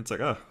picture. It's like,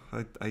 oh,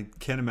 I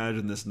can't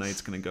imagine this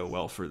night's gonna go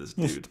well for this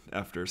dude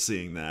after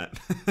seeing that.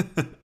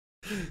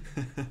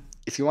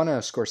 If you want a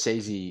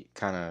Scorsese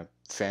kind of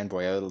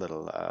fanboy out a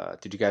little,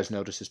 did you guys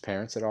notice his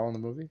parents at all in the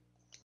movie?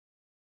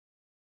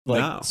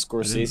 Like No,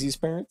 Scorsese's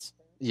parents?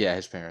 Yeah,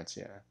 his parents,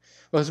 yeah.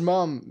 Well, his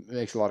mom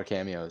makes a lot of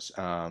cameos,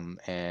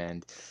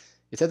 and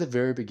it's at the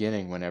very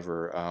beginning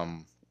whenever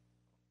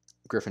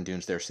Griffin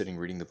Dunne's there sitting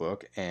reading the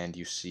book, and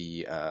you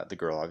see the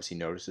girl obviously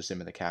notices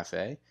him in the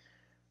cafe.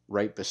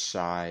 Right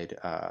beside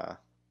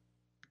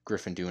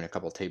Griffin Dunne, a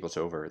couple tables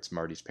over, it's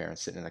Marty's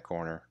parents sitting in the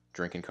corner,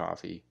 drinking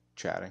coffee,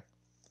 chatting.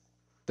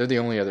 They're the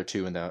only other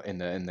two in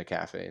the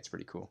cafe. It's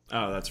pretty cool.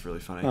 Oh, that's really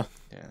funny. Huh.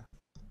 Yeah.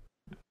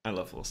 I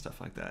love little stuff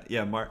like that.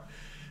 Yeah,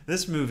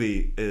 this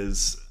movie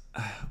is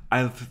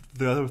one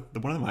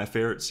of my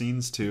favorite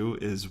scenes too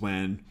is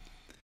when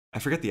I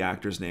forget the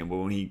actor's name, but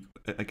when he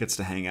gets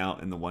to hang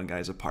out in the one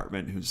guy's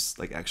apartment who's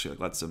like actually like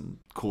lets him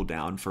cool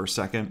down for a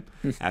second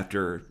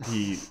after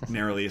he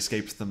narrowly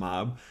escapes the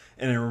mob,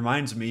 and it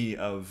reminds me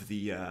of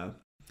the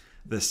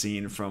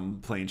scene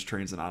from Planes,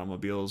 Trains, and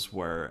Automobiles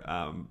where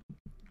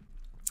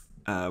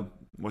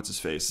what's his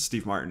face?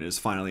 Steve Martin is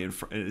finally in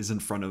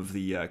front of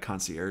the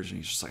concierge, and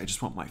he's just like, I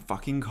just want my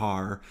fucking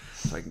car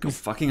so I can go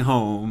fucking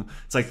home.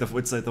 It's like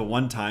the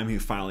one time he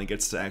finally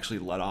gets to actually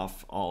let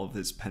off all of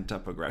his pent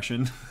up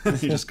aggression.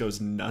 He just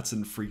goes nuts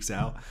and freaks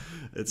out.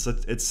 It's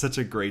such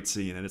a great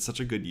scene, and it's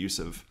such a good use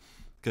of,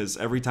 because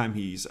every time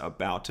he's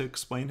about to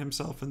explain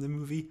himself in the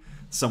movie,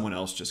 someone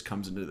else just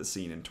comes into the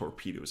scene and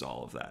torpedoes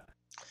all of that.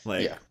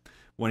 Like Yeah.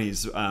 when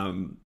he's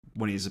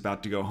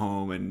about to go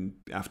home and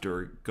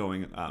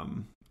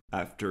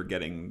after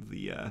getting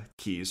the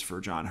keys for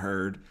John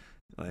Hurd,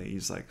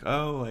 he's like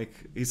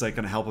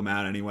gonna help him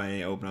out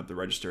anyway, open up the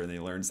register, and then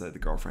he learns that the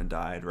girlfriend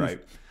died,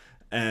 right?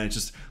 And it's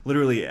just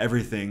literally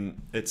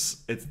everything.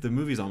 It's the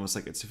movie's almost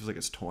like it feels like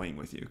it's toying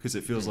with you, because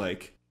it feels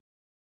like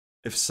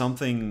if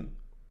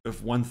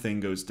one thing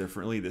goes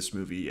differently, this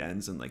movie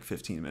ends in like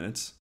 15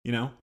 minutes, you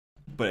know?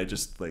 But it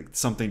just like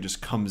something just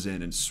comes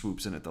in and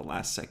swoops in at the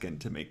last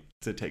second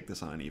to take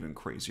this on an even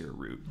crazier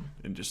route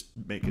and just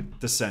make it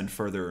descend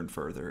further and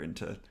further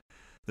into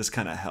this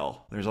kind of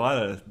hell.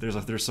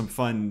 There's some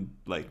fun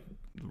like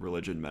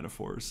religion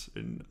metaphors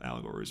and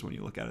allegories when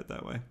you look at it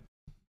that way.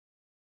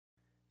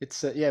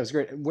 It's it was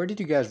great. Where did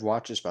you guys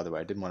watch this, by the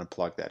way? I didn't want to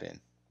plug that in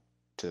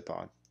to the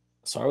pod.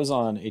 So I was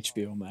on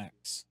HBO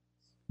Max.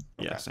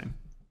 Yeah, Okay. same.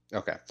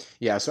 Okay.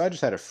 Yeah, so I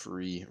just had a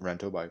free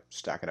rental by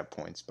stacking up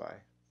points by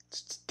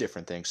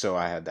different things. So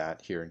I had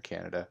that here in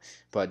Canada.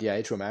 But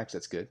yeah, HBO Max,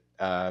 that's good.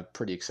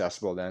 Pretty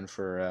accessible then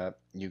for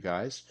you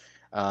guys.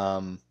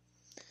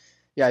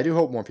 Yeah, I do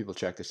hope more people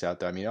check this out,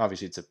 though. I mean,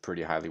 obviously it's a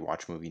pretty highly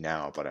watched movie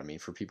now, but I mean,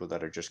 for people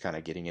that are just kind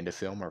of getting into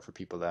film, or for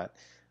people that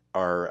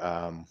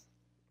are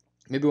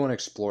maybe want to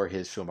explore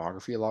his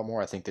filmography a lot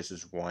more, I think this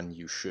is one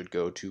you should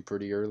go to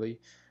pretty early,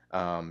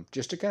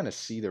 just to kind of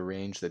see the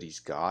range that he's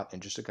got,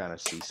 and just to kind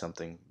of see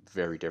something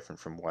very different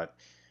from what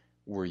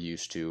we're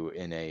used to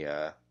in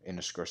a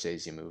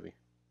Scorsese movie.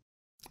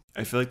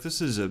 I feel like this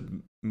is a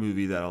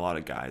movie that a lot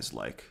of guys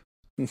like.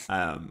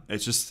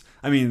 It's just,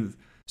 I mean,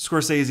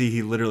 Scorsese,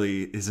 he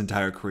literally, his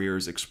entire career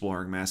is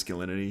exploring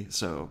masculinity.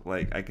 So,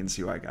 like, I can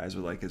see why guys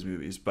would like his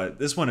movies. But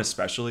this one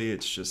especially,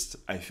 it's just,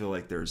 I feel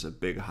like there's a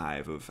big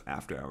hive of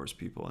after hours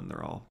people, and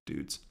they're all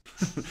dudes.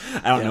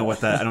 I don't know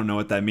what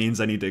that means.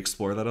 I need to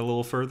explore that a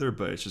little further,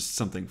 but it's just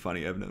something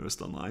funny I've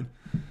noticed online.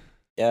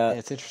 Yeah,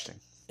 it's interesting.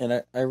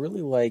 And I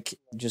really like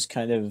just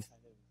kind of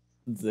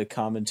the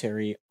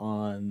commentary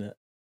on,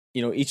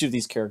 each of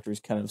these characters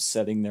kind of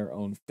setting their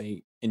own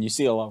fate. And you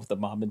see a lot with the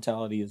mob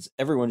mentality is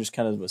everyone just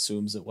kind of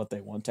assumes that what they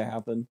want to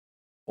happen,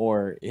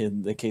 or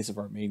in the case of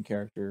our main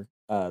character,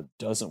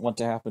 doesn't want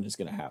to happen, is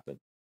going to happen.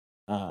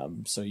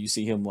 So you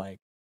see him like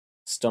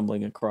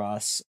stumbling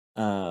across,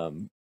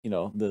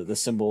 the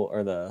symbol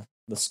or the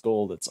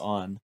skull that's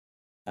on,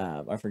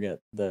 I forget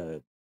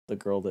the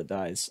girl that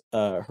dies,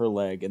 her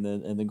leg, and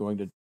then going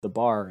to the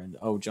bar, and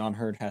John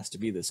Hurd has to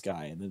be this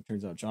guy, and then it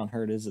turns out John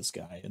Hurd is this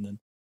guy, and then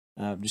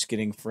just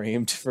getting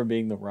framed for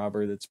being the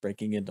robber that's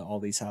breaking into all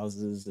these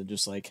houses, and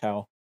just like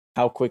how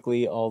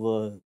quickly all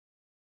the,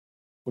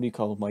 what do you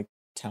call them, like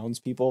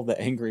townspeople, the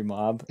angry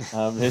mob,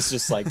 it's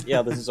just like,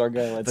 yeah, this is our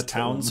guy, let's the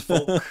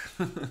townsfolk.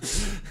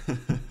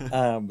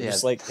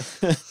 Just like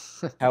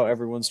how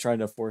everyone's trying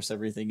to force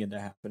everything into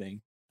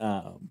happening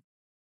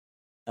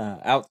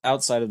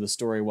outside of the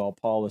story, while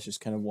Paul is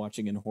just kind of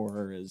watching in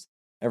horror as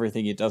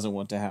everything he doesn't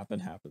want to happen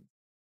happens.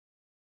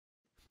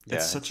 Yeah,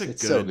 it's such a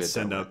good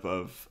send up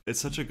of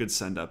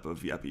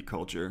yuppie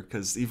culture,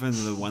 because even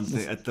the one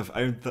thing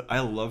I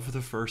love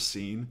the first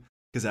scene,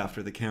 because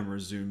after the camera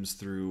zooms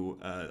through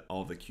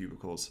all the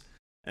cubicles,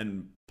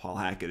 and Paul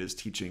Hackett is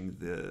teaching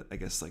the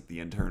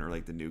intern, or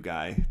like the new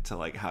guy, to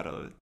like how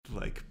to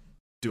like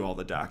do all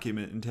the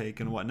document intake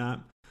and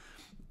whatnot,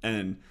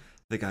 and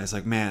the guy's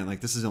like, man, like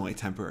this is only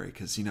temporary,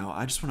 because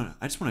I just want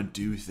to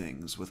do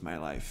things with my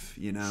life,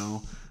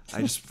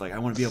 I just like I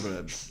want to be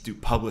able to do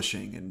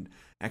publishing and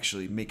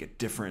actually make a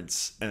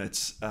difference, and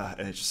it's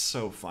just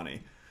so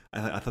funny.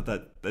 I thought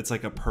that it's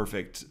like a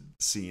perfect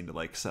scene to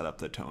like set up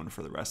the tone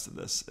for the rest of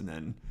this, and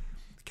then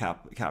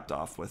capped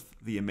off with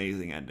the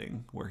amazing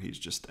ending where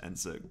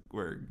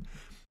where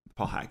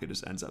Paul Hackett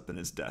just ends up in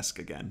his desk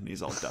again, and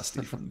he's all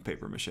dusty from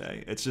paper mache.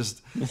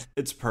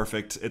 It's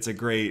perfect. It's a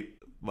great,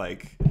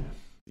 like,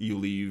 you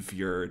leave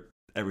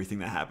everything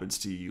that happens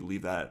to you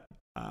leave that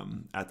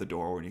at the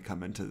door when you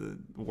come into the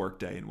work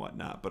day and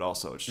whatnot, but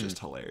also it's just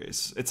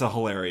hilarious. It's a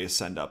hilarious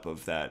send up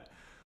of that,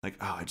 like,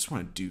 I just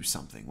want to do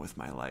something with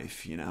my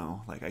life,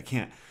 like I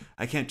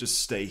can't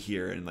just stay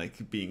here and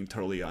like being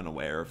totally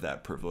unaware of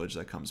that privilege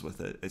that comes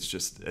with it. It's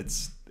just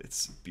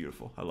it's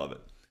beautiful. I love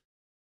it.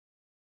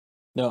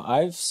 No,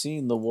 I've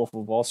seen The Wolf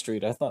of Wall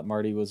Street. I thought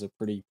Marty was a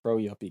pretty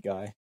pro-yuppie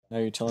guy. Now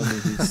you're telling me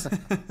he's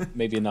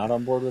maybe not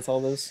on board with all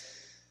this?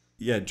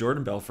 Yeah,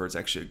 Jordan Belfort's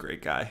actually a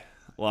great guy.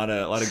 A lot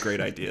of great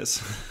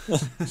ideas.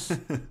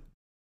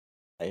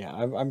 Yeah,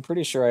 I'm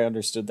pretty sure I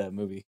understood that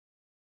movie.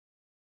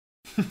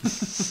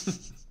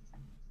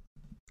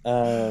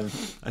 I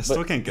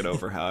still can't get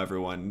over how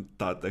everyone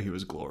thought that he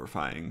was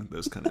glorifying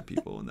those kind of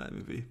people in that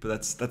movie.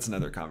 But that's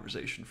another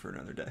conversation for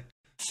another day.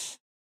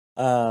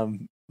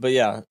 But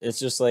yeah, it's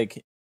just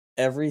like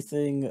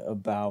everything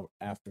about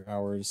After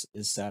Hours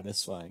is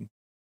satisfying.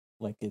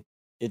 Like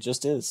it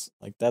just is.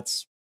 Like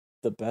that's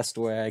the best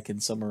way I can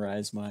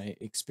summarize my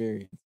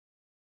experience.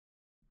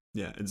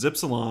 Yeah, it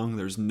zips along.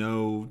 There's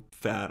no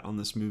fat on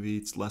this movie.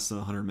 It's less than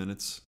 100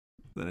 minutes.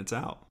 Then it's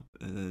out.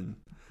 And then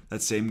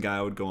that same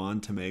guy would go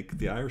on to make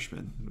The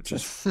Irishman, which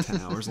is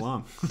 10 hours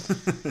long.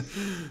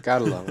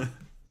 Gotta love him.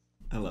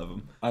 I love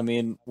him. I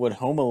mean, would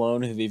Home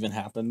Alone have even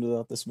happened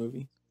without this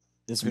movie?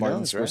 Is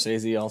Martin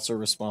Scorsese also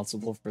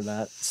responsible for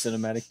that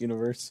cinematic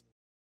universe?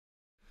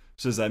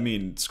 So does that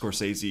mean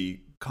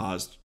Scorsese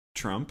caused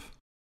Trump?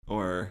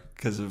 Or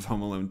because of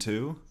Home Alone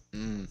 2?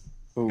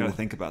 Gotta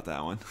think about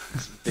that one.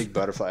 Big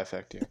butterfly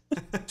effect here.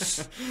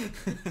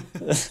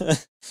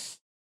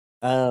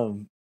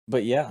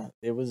 But yeah,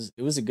 it was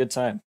a good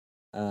time.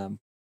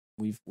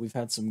 We've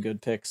had some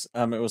good picks.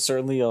 It was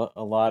certainly a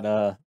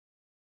lot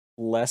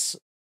less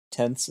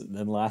tense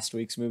than last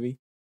week's movie.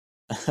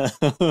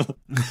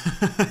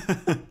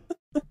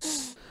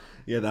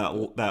 Yeah,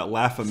 that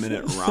laugh a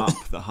minute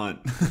romp, The Hunt.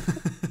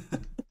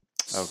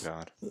 Oh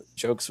God,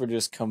 jokes were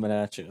just coming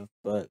at you,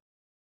 but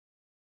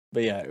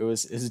yeah, it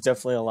was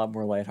definitely a lot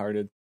more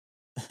lighthearted.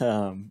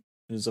 It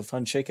was a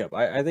fun shakeup.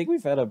 I think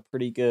we've had a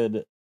pretty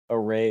good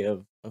array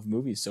of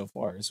movies so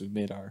far as we've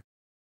made our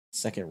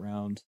second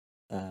round,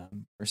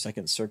 or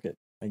second circuit,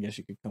 I guess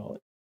you could call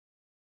it.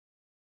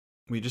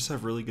 We just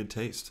have really good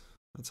taste.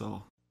 That's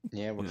all.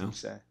 Yeah, what can you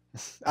say?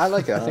 I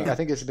like it. I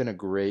think it's been a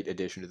great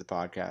addition to the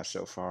podcast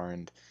so far,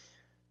 and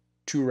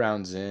 2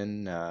 rounds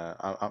in,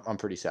 I'm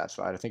pretty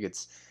satisfied. I think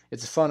it's a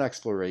fun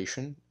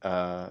exploration,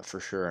 for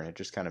sure, and it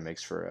just kind of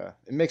makes for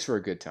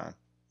a good time.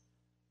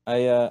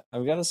 I've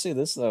got to say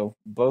this though,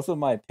 both of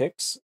my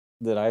picks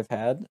that I've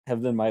had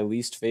have been my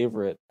least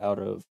favorite out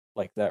of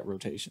like that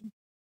rotation.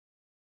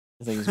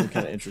 I think it's been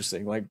kind of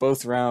interesting. Like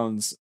both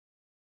rounds,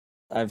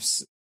 I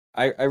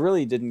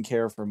really didn't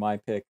care for my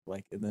pick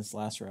like in this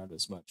last round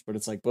as much, but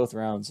it's like both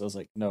rounds I was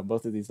like, no,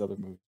 both of these other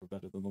movies were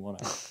better than the one I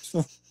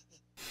picked.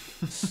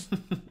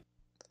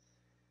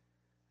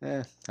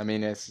 Yeah, I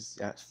mean,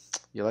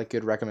 you like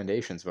good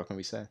recommendations. What can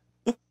we say?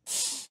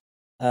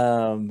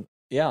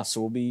 Yeah,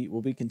 so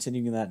we'll be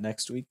continuing that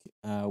next week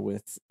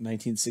with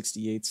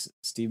 1968's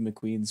Steve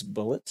McQueen's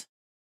Bullet,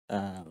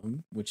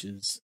 which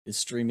is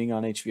streaming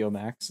on HBO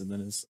Max, and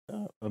then is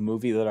a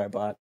movie that I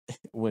bought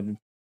when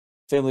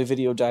Family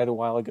Video died a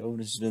while ago and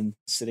has been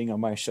sitting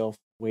on my shelf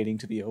waiting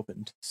to be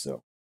opened.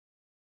 So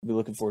we'll be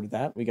looking forward to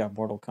that. We got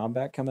Mortal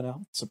Kombat coming out.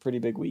 It's a pretty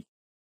big week.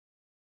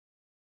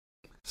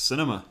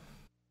 Cinema.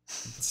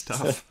 It's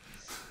tough.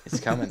 It's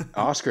coming.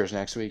 Oscars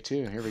next week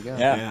too. Here we go.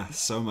 Yeah,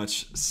 so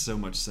much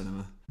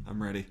cinema.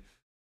 I'm ready.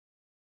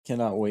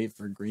 Cannot wait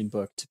for Green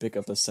Book to pick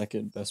up a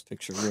second Best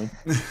Picture win.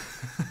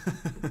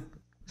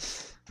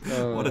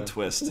 What a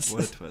twist.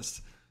 What a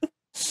twist.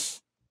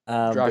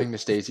 Driving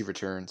Miss Daisy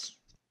returns.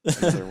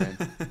 Another win.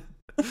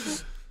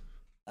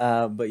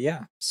 But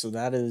yeah, so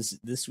that is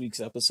this week's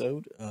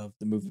episode of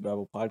the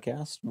MovieBabble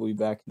podcast. We'll be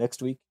back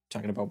next week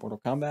talking about Mortal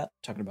Kombat,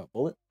 talking about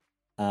Bullet.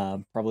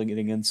 Probably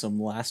getting in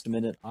some last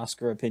minute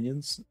Oscar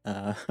opinions,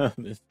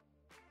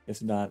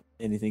 if not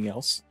anything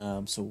else.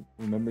 So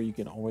remember, you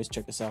can always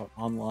check us out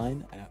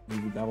online at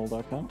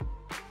moviebabble.com.